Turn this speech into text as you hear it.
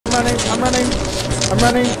running. I'm running. I'm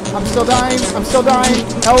running. I'm still dying. I'm still dying.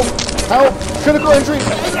 Help. Help. Critical injury.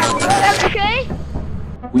 Okay.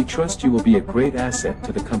 We trust you will be a great asset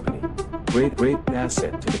to the company. Great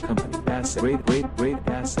asset to the company. Great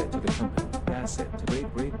asset to the company.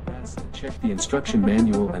 Great asset. Check the instruction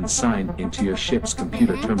manual and sign into your ship's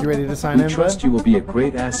computer terminal. You ready to sign in, We trust bud? you will be a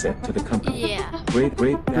great asset to the company. Yeah. Great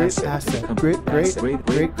asset to the company.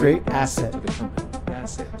 Great asset. to the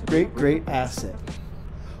company. Great asset.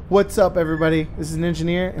 What's up, everybody? This is an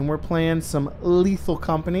engineer, and we're playing some Lethal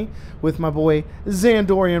Company with my boy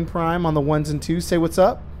Xandorian Prime on the ones and twos. Say what's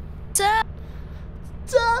up. What's up?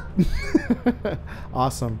 What's up?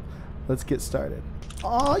 Awesome. Let's get started.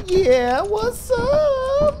 Oh yeah, what's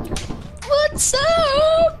up? What's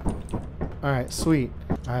up? All right, sweet.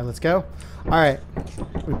 All right, let's go. All right,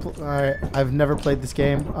 all right. I've never played this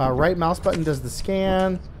game. Right mouse button does the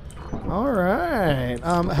scan. All right.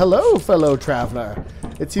 Hello, fellow traveler.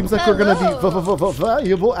 It seems like we're gonna be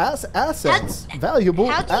valuable assets. Valuable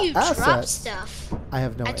How do you drop assets. stuff? I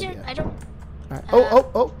have no idea. I don't.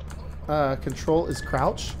 All right. Control is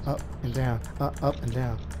crouch, up and down, up and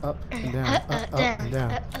down, up and down, up and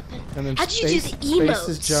down. And then How do you do the emotes? Space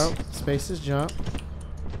is jump. Space is jump.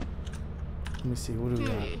 Let me see. What do we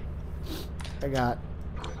got?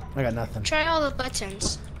 I got nothing. Try all the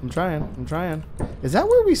buttons. I'm trying. Is that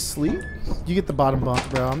where we sleep? You get the bottom bunk,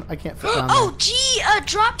 bro. I can't fit down there. Oh, gee,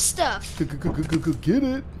 drop stuff. Get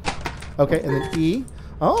it. Okay, and then E.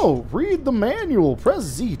 Oh, read the manual. Press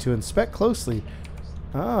Z to inspect closely.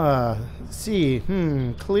 C.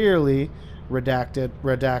 Clearly. Redacted.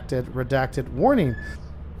 Warning.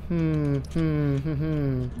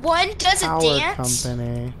 One does a Power dance.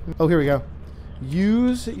 company. Oh, here we go.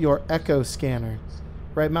 Use your echo scanner.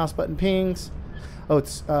 Right mouse button pings. Oh,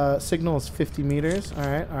 it's signal is 50 meters. All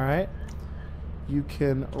right. You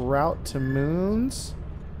can route to moons.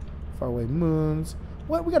 Faraway moons.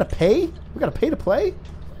 What? We gotta pay? We gotta pay to play?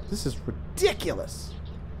 This is ridiculous.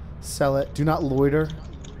 Sell it. Do not loiter.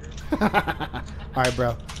 All right,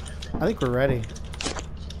 bro. I think we're ready.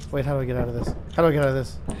 Wait, how do I get out of this?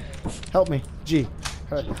 Help me. G.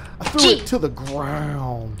 I threw it to the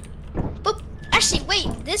ground. Oop. Actually, wait.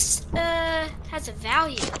 This has a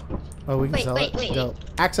value. Oh, we can sell it? Wait. Dope.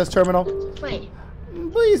 Access terminal. Wait.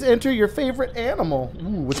 Please enter your favorite animal.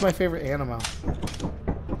 Ooh, what's my favorite animal?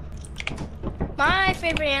 My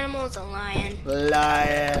favorite animal is a lion.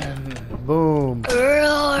 Lion. Boom.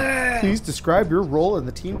 Roar. Please describe your role in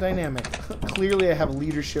the team dynamic. Clearly, I have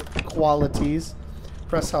leadership qualities.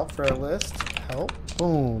 Press help for a list. Help.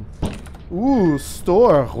 Boom. Ooh,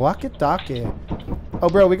 store. Walkie-talkie. Oh,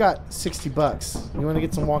 bro, we got 60 bucks. You want to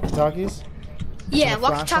get some walkie-talkies? Yeah,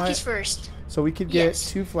 walkie-talkies first. So we could get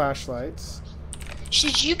 2 flashlights.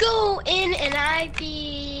 Should you go in and I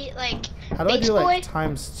be like How do I base do like boy?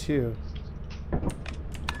 ×2?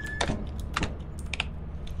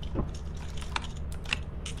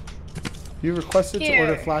 You requested to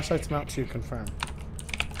order flashlights, mount 2, confirm.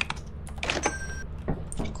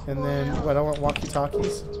 And then, what, I want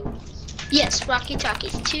walkie-talkies? Yes,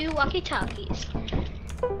 walkie-talkies. 2 walkie-talkies.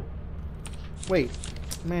 Wait,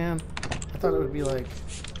 man. I thought it would be like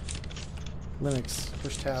Linux,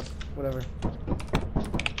 first tab, whatever.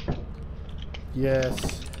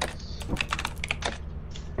 Yes.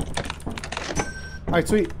 Alright,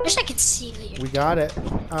 sweet. Wish I could see you. We got it.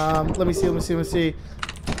 Let me see.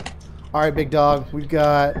 Alright, big dog. We've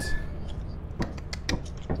got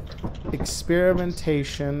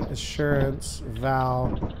experimentation, assurance,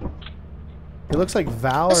 Val. It looks like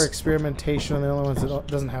Val or experimentation are the only ones that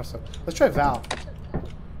doesn't have stuff. Let's try Val.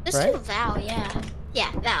 Let's do Val, yeah.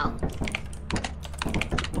 Yeah, Val.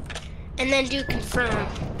 And then do confirm.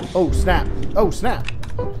 Oh, snap.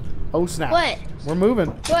 What? We're moving.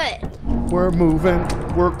 What? We're moving.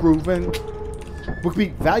 We're grooving. We could be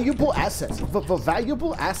valuable assets.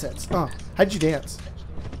 Valuable assets. How'd you dance?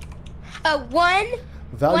 One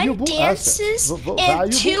Valuable dances assets.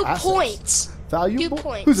 and 2 assets. points. Valuable? 2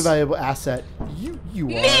 points. Who's a valuable asset? You are.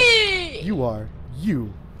 Me! You are.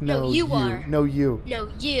 You. No, you are. No, you. No,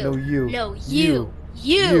 you. No, you. No, you.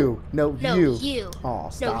 You. No, No, you. you. Oh,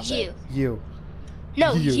 stop No, it. You.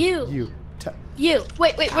 No, You. you. You. You.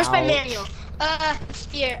 Wait, where's my Ow. manual?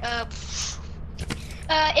 Here,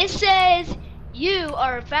 it says you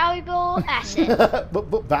are a valuable asset.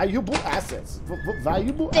 but valuable assets.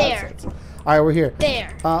 Valuable There. assets. All right, we're here.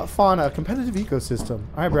 There. Fauna, competitive ecosystem.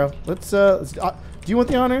 All right, bro. Let's do you want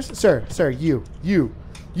the honors? Sir, you.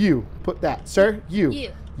 Put that. Sir, you.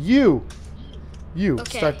 You.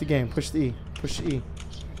 Okay. Start the game. Push the E. Push the E.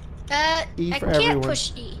 E I for can't everyone.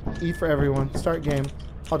 push E. E for everyone. Start game.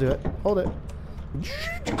 I'll do it. Hold it.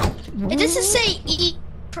 It doesn't say E.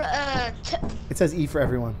 It says E for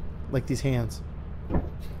everyone, like these hands.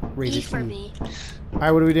 Rated E for me. All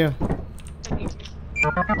right, what do we do?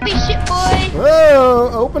 Be shit boy. Whoa,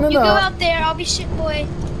 open it You go up. out there. I'll be shit boy.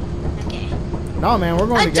 Okay. No, man, we're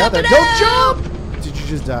going I'm together. jumping Don't out. jump! Did you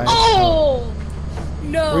just die? Oh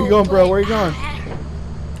no. Where you going, bro? boy. Where you going?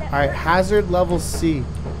 All right, hazard level C.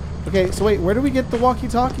 Okay, so wait, where do we get the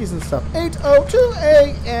walkie-talkies and stuff? 8:02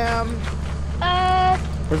 a.m.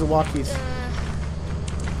 Where's the walkies?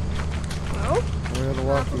 No. Where are the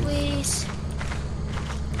walkies?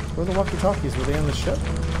 Probably. Where are the walkie-talkies? Were they on the ship?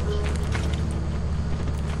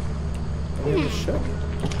 Are they on the ship?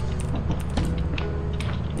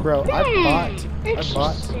 Bro, I bought.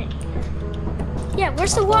 Interesting. Yeah,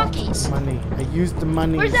 where's the walkies? Money. I used the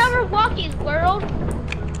money. Where's our walkies, world?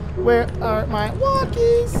 Where are my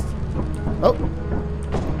walkies? Oh,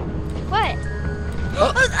 What?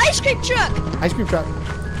 Oh, the ice cream truck. ice cream truck.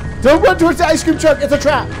 Don't run towards the ice cream truck. It's a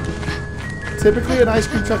trap. Typically, an ice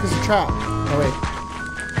cream truck is a trap. Oh, wait.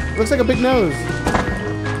 Looks like a big nose.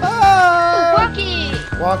 Ah! Walkie.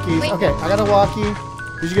 Walkies. Wait. Okay, I got a walkie.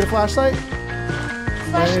 Did you get a flashlight? I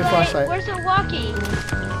need a flashlight. Where's the walkie?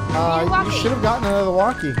 You walkie. should have gotten another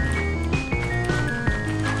walkie.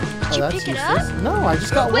 Did you pick it up? No, I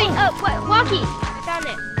just got Wait, one. what? Walkie. I found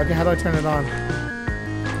it. Okay, how do I turn it on?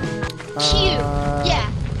 Q.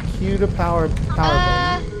 Yeah. Q to power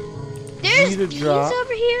button. There's Q to bees drop.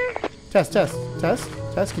 over here. Test.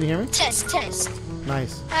 Can you hear me? Test.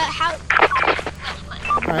 Nice. How? All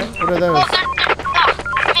right, what are those? Oh,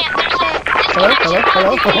 man, there's a. Hello?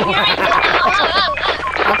 Can you hear me?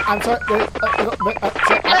 I'm sorry.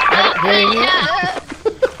 I'm hearing you.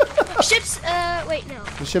 Ships. Wait, no.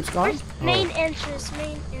 The ship's gone? Main Oh. entrance.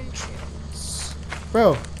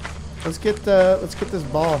 Bro, let's get this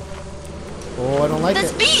ball. Oh, I don't like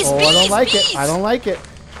That's it. bees, Oh, I don't bees, like bees. it. I don't like it.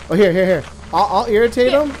 Oh, here. I'll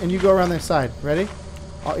irritate them, and you go around their side. Ready?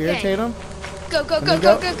 I'll irritate them. Go. All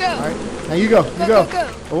right, now you go. Go.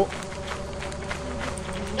 Oh,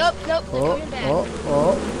 Nope. They're coming back. oh.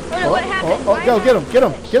 Oh no, what happened? Oh, Why go, not? get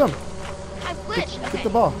him. I glitched. Okay. Get the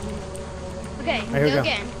ball. Okay. Here we Go go.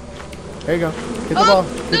 again. There you go. Get the Oh, ball. no.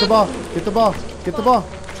 Get the ball. Get the ball.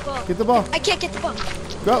 Ball. Get the ball. I can't get the ball.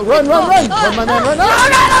 Go, run. Run, my man, run. No.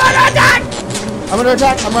 I'm under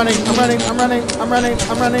attack. I'm running.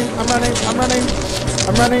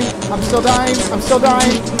 I'm still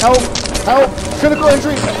dying. Help. Critical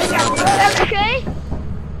injury. Okay.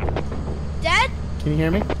 Dad? Can you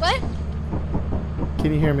hear me? What?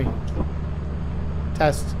 Can you hear me?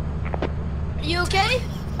 Test. Are you okay?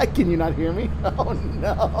 Can you not hear me? Oh,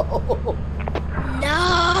 no.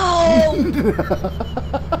 No.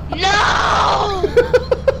 No.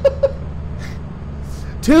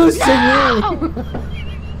 Too soon.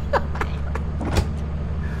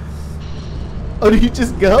 Oh, did you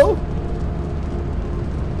just go?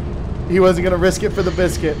 He wasn't going to risk it for the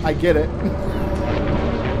biscuit. I get it.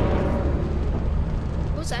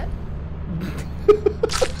 What was that?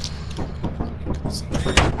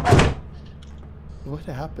 What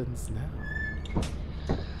happens now?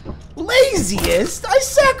 Laziest? I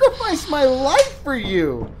sacrificed my life for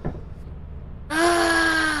you.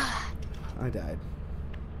 I died.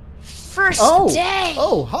 First day.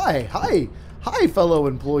 Oh, hi, fellow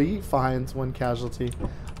employee. Finds one casualty.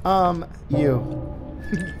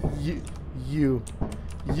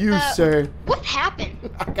 You, sir. What happened?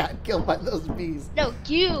 I got killed by those bees. No,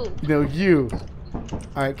 you. No, you. All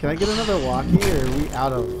right, can I get another walkie, or are we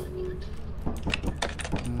out of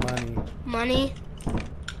Money.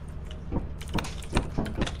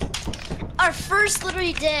 Our first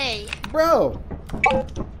literary day. bro?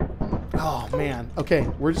 Oh man. Okay,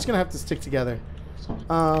 we're just gonna have to stick together. Okay,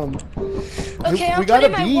 we I'm got a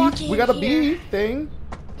putting my bee. walkie We got a in bee here. thing.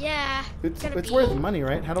 Yeah. It's got a bee. worth money,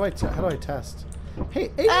 right? How do I test? Hey,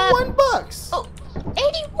 $81. Oh,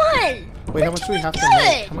 81. Wait, how much do we have to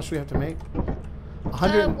make? How much do we have to make?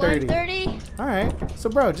 130. 130. All right. So,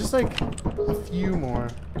 bro, just like a few more.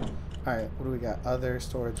 All right. What do we got? Other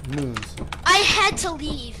storage moons. I had to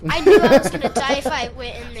leave. I knew I was gonna die if I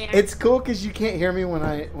went in there. It's cool because you can't hear me when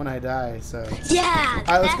I die. So. Yeah.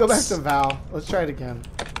 All right. Let's go back to Val. Let's try it again.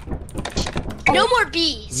 No more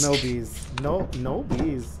bees. No bees. No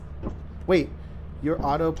bees. Wait. Your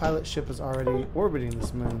autopilot ship is already orbiting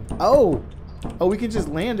this moon. Oh, we can just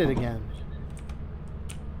land it again.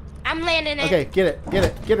 I'm landing it. Okay, get it.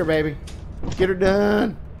 Get her, baby. Get her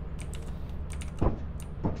done.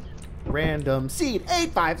 Random seed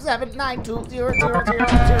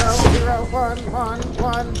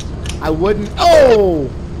 8579200000111. I wouldn't. Oh,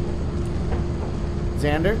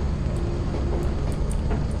 Xander,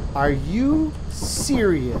 are you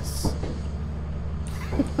serious?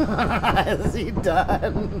 Is he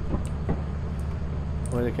done?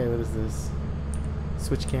 Wait, okay, what is this?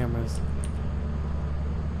 Switch cameras.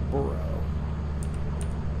 Bro.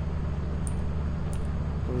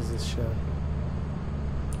 What does this show?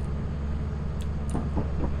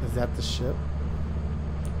 Is that the ship?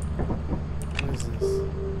 What is this?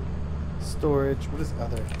 Storage. What is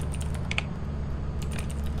other?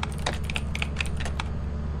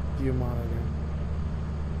 View monitor.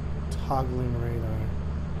 Toggling radar.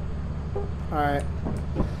 Alright.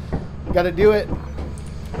 Gotta do it.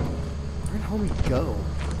 Where'd homie go?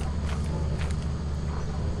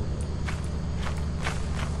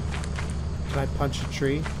 Can I punch a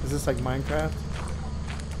tree? Is this like Minecraft?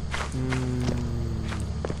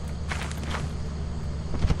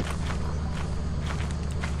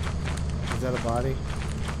 Is that a body?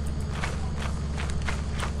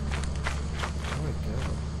 Where'd it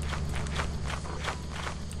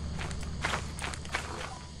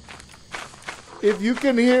go? If you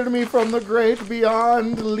can hear me from the great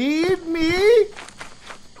beyond, lead me!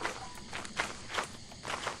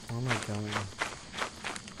 Where am I going?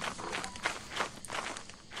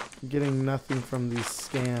 I'm getting nothing from these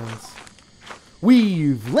scans.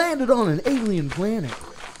 We've landed on an alien planet.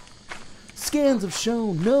 Scans have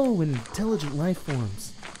shown no intelligent life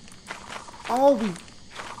forms. All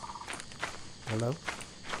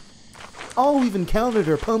we've encountered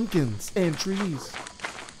are pumpkins and trees.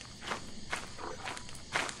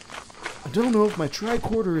 I don't know if my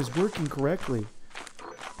tricorder is working correctly.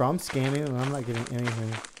 Bro, I'm scanning and I'm not getting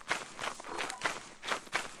anything.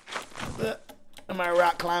 Am I a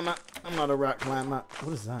rock climber? I'm not a rock climber.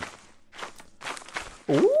 What is that?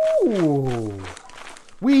 Ooh!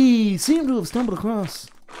 We seem to have stumbled across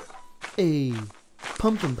a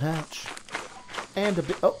pumpkin patch and a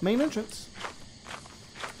main entrance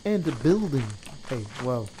and a building. Hey,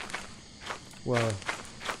 whoa, whoa!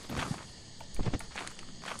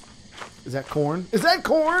 Is that corn? Is that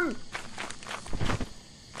corn?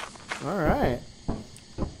 All right.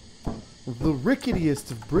 The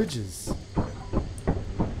ricketiest of bridges.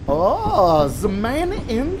 Oh, the main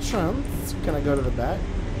entrance. Can I go to the back?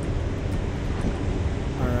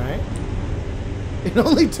 Alright. It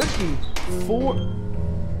only took me 4...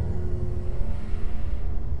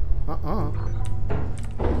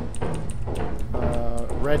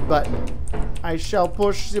 Red button. I shall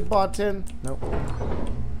push the button. Nope.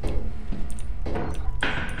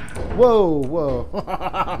 Whoa, whoa.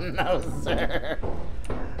 No, sir.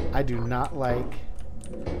 I do not like...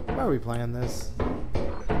 Why are we playing this?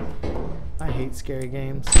 I hate scary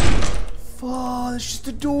games. Oh, it's just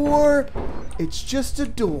a door. It's just a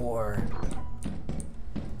door.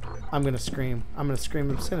 I'm gonna scream. I'm gonna scream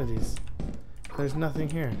obscenities. There's nothing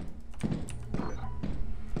here.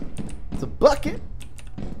 It's a bucket.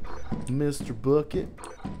 Mr. Bucket.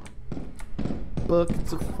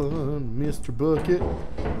 Buckets of fun, Mr. Bucket.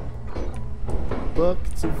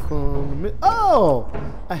 Buckets of fun. Oh!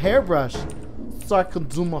 A hairbrush. So I can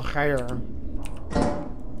do my hair.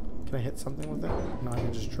 Can I hit something with it? No, I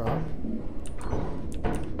can just drop.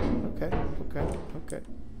 Okay, okay, okay.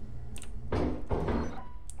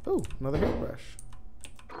 Ooh, another hairbrush.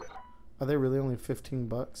 Are they really only 15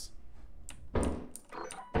 bucks?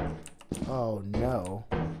 Oh no.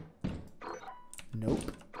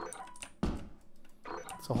 Nope.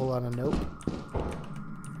 It's a whole lot of nope.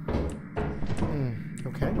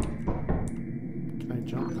 Okay. Can I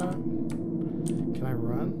jump that? Can I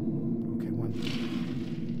run? Okay, one.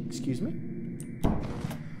 Excuse me?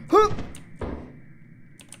 Huh!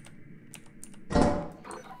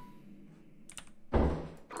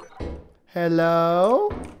 Hello?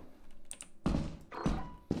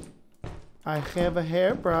 I have a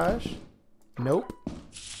hairbrush. Nope.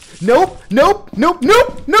 Nope, nope, nope,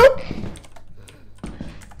 nope, nope!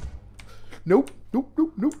 Nope, nope,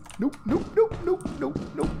 nope, nope, nope, nope, nope, nope, nope, nope,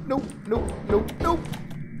 nope, nope, nope, nope,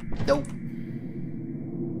 nope.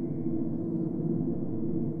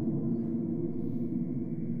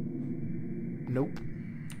 Nope.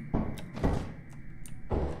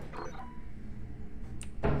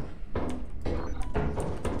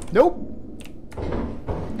 Nope.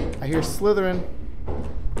 I hear slithering.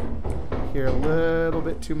 Hear a little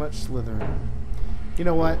bit too much slithering. You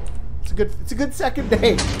know what? It's a good second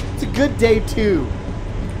day. It's a good day too.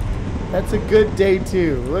 That's a good day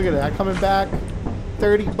too. Look at it. I'm coming back.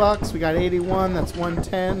 30 bucks. We got 81. That's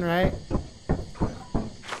 110, right?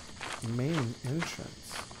 Main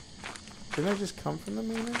entrance. Didn't I just come from the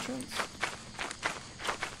main entrance?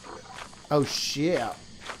 Oh shit.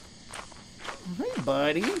 Hey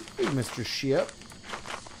buddy. Hey Mr. Ship.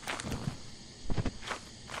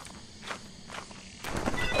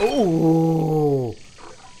 Oh.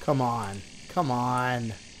 Come on. Come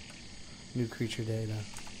on. New creature data.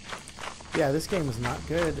 Yeah, this game is not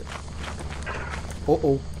good.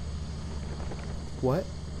 Uh-oh. What?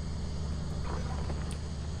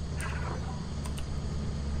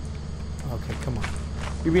 Okay, come on.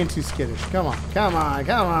 You're being too skittish. Come on. Come on.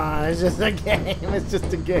 Come on. It's just a game. It's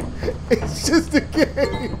just a game. It's just a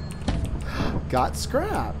game. Got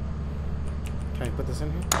scrap. Can I put this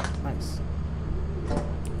in here? Nice.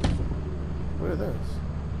 What are those?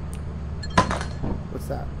 What's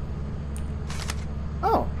that?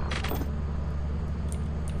 Oh.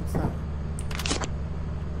 What's that?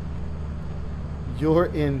 You're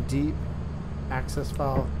in deep access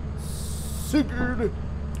file. Secret.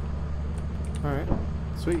 Alright.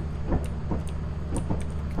 Sweet.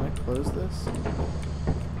 Can I close this?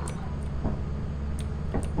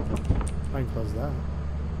 I can close that.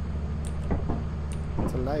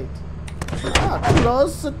 It's a light. Ah,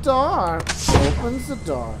 close the door. Opens the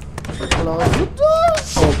door. Close the door.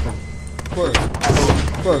 Open. Close.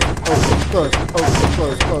 Close. Open. Close. Open.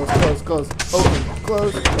 Close. Close. Close. Close. Open.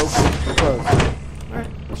 Close. Open. Close. Alright,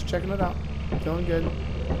 just checking it out. Feeling good.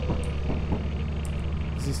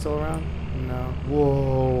 Is he still around? No.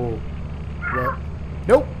 Whoa. What?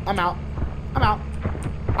 Nope. I'm out. I'm out.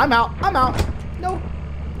 I'm out. I'm out. Nope.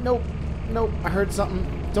 Nope. Nope. I heard something.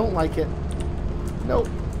 Don't like it. Nope.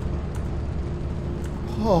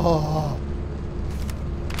 Oh.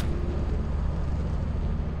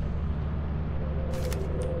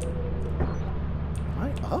 Am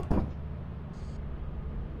I up?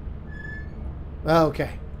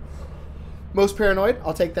 Okay. Most paranoid.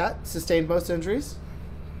 I'll take that. Sustained most injuries.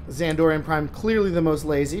 Xandorian Prime clearly the most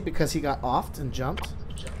lazy because he got offed and jumped.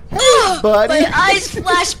 Hey, buddy! My eyes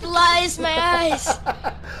flash blinds, my eyes!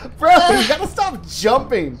 Bro, you gotta stop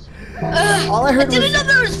jumping! All I heard was... didn't know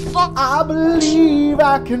there was fun. I believe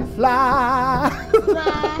I can fly!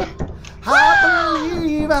 I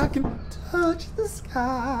believe I can touch the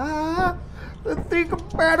sky! I think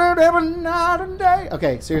about it every night and day!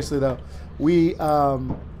 Okay, seriously though. We, how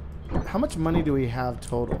much money do we have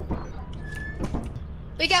total?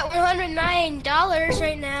 We got $109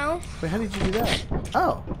 right now. Wait, how did you do that?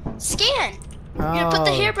 Oh. Scan. Oh. You put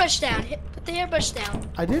the hairbrush down. Put the hairbrush down.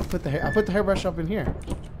 I did put the hair. I put the hairbrush up in here.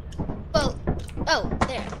 Well, oh,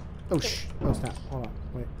 there. Oh shh. Oh snap. Hold on.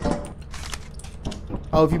 Wait.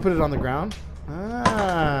 Oh, if you put it on the ground.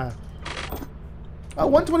 Ah. Oh,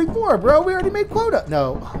 124, bro. We already made quota.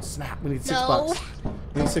 No. Oh snap. We need $6.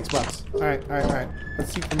 We need $6. All right. All right. All right.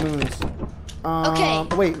 Let's see the moons. Okay.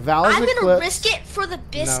 Wait. Val's I'm eclipse. gonna risk it for the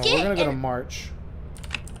biscuit. No, we're gonna go to March.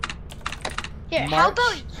 Here, March how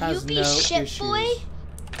about you has be no shit issues. boy?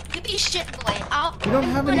 You be shit boy. We don't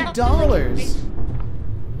have any dollars.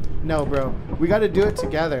 No, bro. We got to do it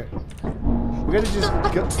together. We got to just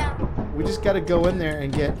go. We just got to go in there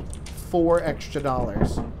and get $4 extra.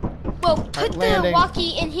 Well, put the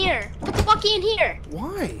walkie in here. Put the walkie in here.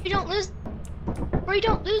 Why? You don't lose. Or you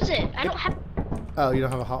don't lose it. I don't have. Oh, you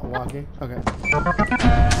don't have a hot walkie? Okay. All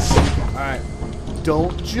right.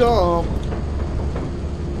 Don't jump.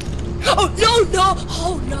 Oh no! No!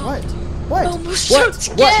 Oh no! What? What? Almost What? jumped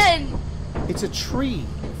again. What? It's a tree.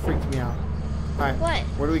 It freaked me out. All right. What?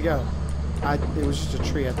 Where do we go? It was just a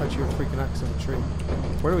tree. I thought you were freaking out because of a tree.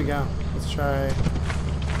 Where do we go? Let's try.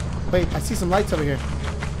 Wait, I see some lights over here.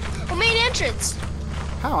 Well, main entrance.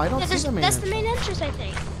 How? I don't see the main That's entrance. the main entrance, I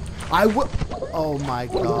think. I would. Oh my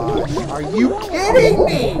gosh! Are you kidding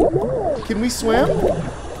me? Can we swim?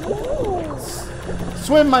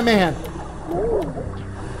 Swim, my man.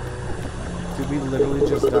 Did we literally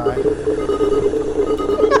just die?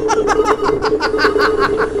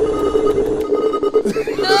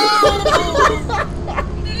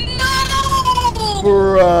 No!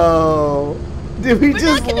 Bro, did we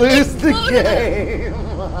just lose the quota. game?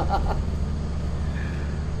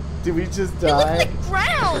 Did we just die? Look at the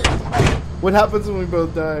ground. What happens when we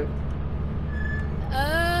both die?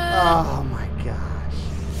 Oh my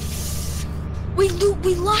gosh. We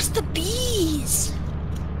lost the bees.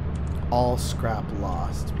 All scrap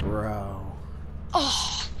lost, bro.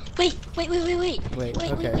 Oh, wait. Wait,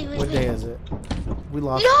 okay. What day is it? We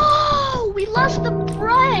lost. No, we lost the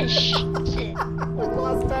brush. We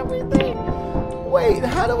lost everything. Wait,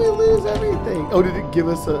 how do we lose everything? Oh, did it give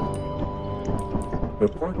us a...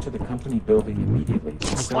 Report to the company building immediately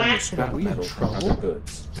to sell your scrap Are we in metal trouble? and other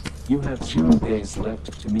goods. You have 0 days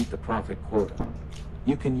left to meet the profit quota.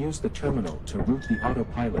 You can use the terminal to route the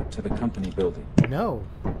autopilot to the company building. No,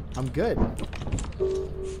 I'm good.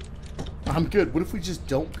 I'm good. What if we just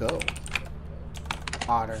don't go?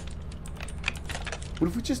 Otter. What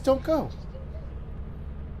if we just don't go?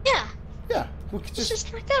 Yeah. Yeah. We could Let's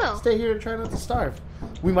just go. stay here and try not to starve.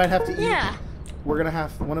 We might have to eat. Yeah. We're gonna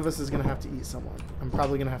have, one of us is gonna have to eat someone. I'm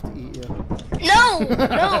probably gonna have to eat you. No,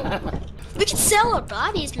 no. We could sell our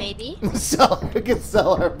bodies, maybe. We can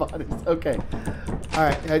sell our bodies. Okay. All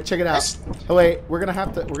right, check it out. Oh wait, we're gonna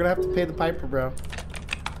have to pay the piper, bro.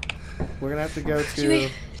 We're gonna have to go to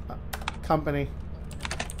company.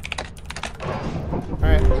 All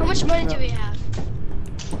right. How much money do we have?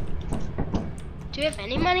 Do we have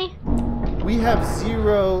any money? We have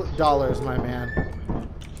 $0, my man.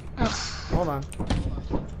 Ugh. Hold on.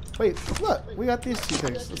 Wait, look, we got these two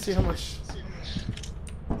things. Let's see how much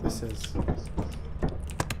this is.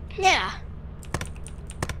 Yeah.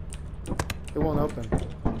 It won't open.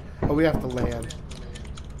 Oh, we have to land.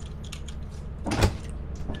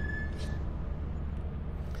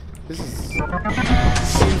 This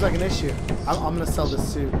seems like an issue. I'm gonna sell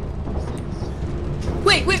this suit.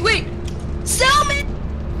 Wait. Sell me!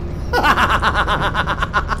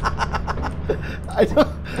 I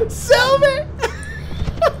don't sell me,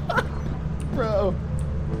 bro.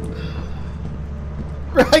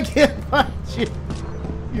 Bro, I can't find you.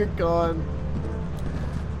 You're gone.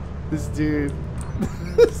 This dude.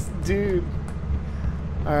 This dude.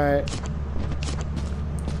 All right.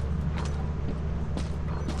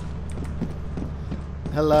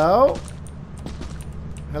 Hello?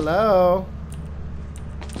 Hello?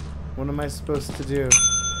 What am I supposed to do?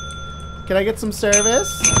 Can I get some service?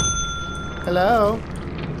 Hello?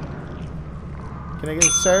 Can I get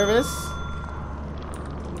a service?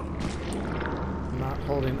 I'm not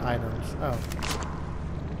holding items. Oh.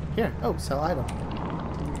 Here. Oh, sell item.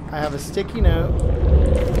 I have a sticky note.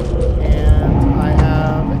 And I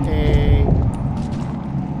have a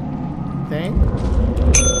thing.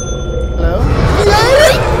 Hello?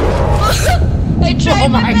 I tried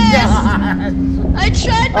my best! I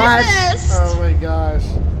tried my best! Oh my gosh.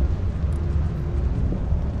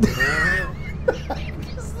 What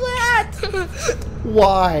is that?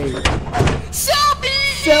 Why? Sell me!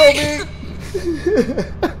 Sell me!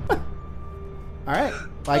 Alright.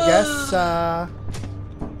 I guess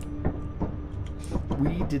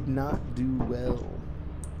we did not do well.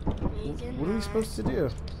 What are we supposed to do?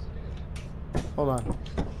 Hold on.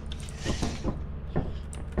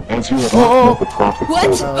 As you have not met the profit What?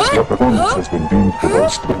 quota, your performance has been deemed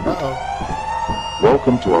worst. Uh-oh.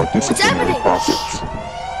 Welcome to our disciplinary process.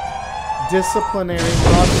 Disciplinary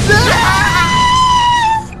process.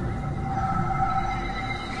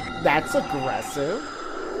 That's aggressive.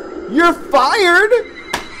 You're fired!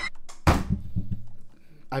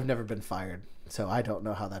 I've never been fired, so I don't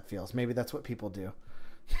know how that feels. Maybe that's what people do.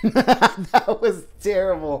 That was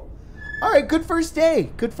terrible. All right, good first day.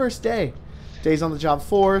 Good first day. Days on the job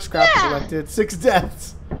 4, scrap collected, 6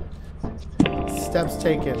 deaths. Steps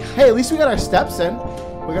taken. Hey, at least we got our steps in.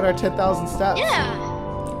 We got our 10,000 steps. Yeah.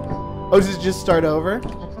 Oh, does it just start over?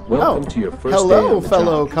 Welcome to your first day hello, on the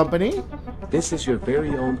fellow job. company. This is your very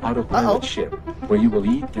own autopilot ship, where you will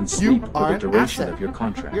eat and sleep for the duration of your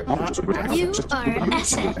contract. You are an asset. You are an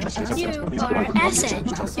asset. You're an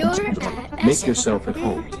asset. Make yourself at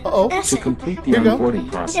home. Uh-oh. To complete the Here you go.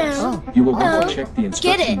 onboarding process, Oh. you will have to check the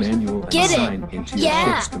instruction manual and sign into your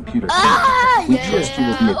ship's computer terminal. We trust you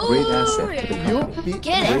will be a great asset to the You'll company. be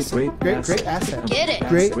Get it. great asset. Get it.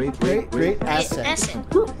 Great asset. Great asset.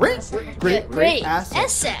 Great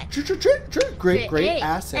asset.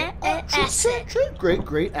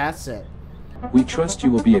 Great asset. We trust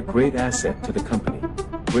you will be a great asset to the company.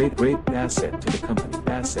 Great asset to the company.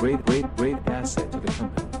 Great asset to the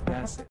company.